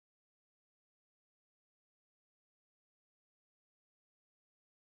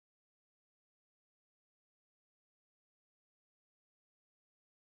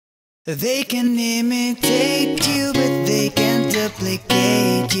They can imitate you, but they can't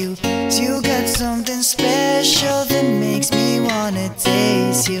duplicate you. So you got something special that makes me wanna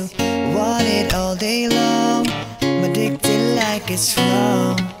taste you. Want it all day long, I'm addicted like it's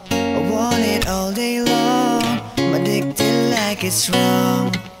wrong. I want it all day long, I'm addicted like it's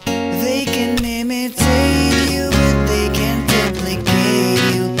wrong. They can imitate you, but they can't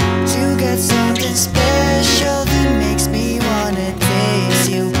duplicate you. So you got something special that makes me wanna taste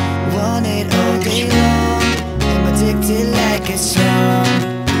you. Want it all day long, I'm addicted like it's wrong.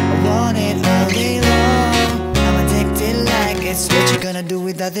 I want it all day long, I'm addicted like it's. What you gonna do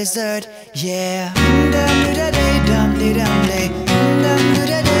with that dessert? Yeah. Dum do da day, dum de dum day. Dum do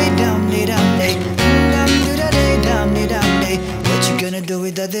da day, dum de dum day. Dum do da day, dum de dum day. What you gonna do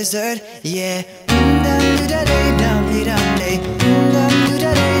with that dessert? Yeah. Dum do da day, dum de dum day. Dum do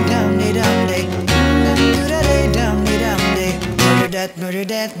da day, dum de dum day. Dum do da day, dum de dum day. Murder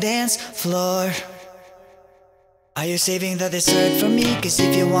that dance floor. Are you saving the dessert for me? Cause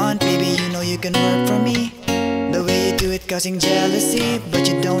if you want, baby, you know you can work for me. The way you do it causing jealousy, but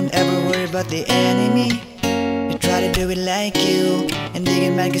you don't ever worry about the enemy. You try to do it like you, and they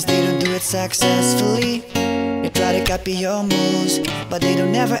get mad cause they don't do it successfully. You try to copy your moves, but they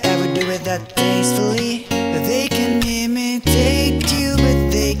don't ever ever do it that tastefully. They can imitate you,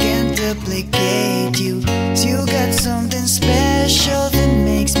 but they can't duplicate you. So you got something special that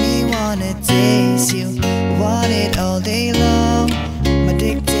makes me wanna taste you. Want it all day long, I'm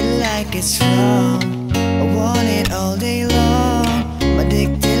addicted like it's wrong. I want it all day long, I'm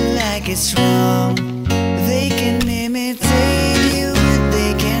addicted like it's wrong. They can imitate you, but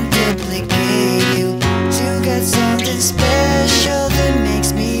they can't duplicate you. So you got something special that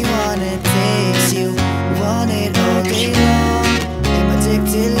makes me wanna taste you. Want it all day long, I'm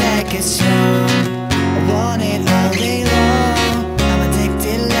addicted like it's wrong. I want it all day long, I'm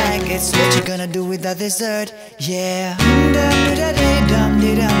addicted like it's. What you gonna do with that dessert? Yeah. Dum do da day, dum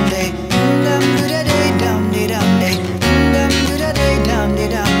de dum day. Dum do da day, dum de dum day. Dum do da day, dum de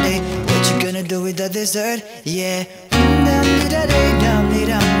dum day. What you gonna do with that dessert? Yeah. Dum do da day, dum de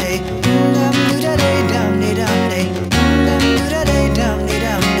dum day. Dum do da day, dum de dum day. Dum do da day, dum de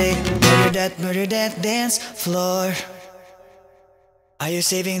dum day. Murder that dance floor. Are you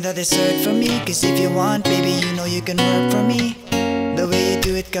saving the dessert for me? Cause if you want, baby, you know you can work for me. The way you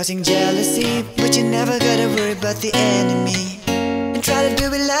do it causing jealousy, but you never gotta worry about the enemy. And try to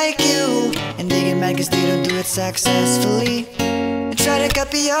do it like you, and they get mad cause they don't do it successfully. And try to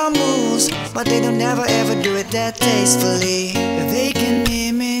copy your moves, but they don't ever ever do it that tastefully. They can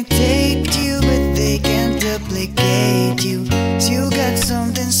imitate you, but they can't duplicate you. So you got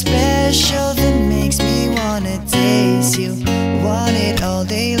something special that makes me wanna taste you. Want it all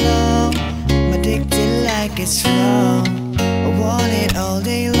day long, I'm addicted like it's wrong. I want it all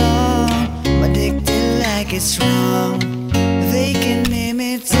day long, I'm addicted like it's wrong. They can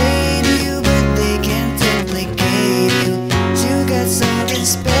imitate you, but they can't duplicate you. So you got something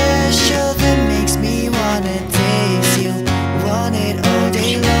special that makes me wanna taste you. Want it all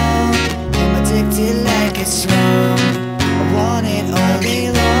day long, I'm addicted like it's wrong. I want it all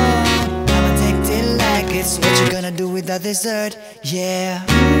day long, I'm addicted like it's. What you gonna do with that dessert? Yeah.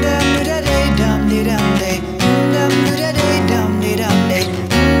 Dum do da day, dum de dum day. Dum do da day, dum de dum day.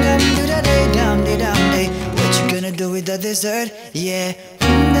 Dum do da day, dum de dum day. What you gonna do with that dessert? Yeah.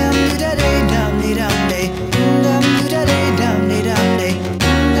 Dum do da day, dum de dum day. Dum do da day, dum de dum day.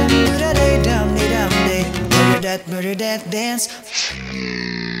 Dum do da day, dum de dum day. Murder that dance.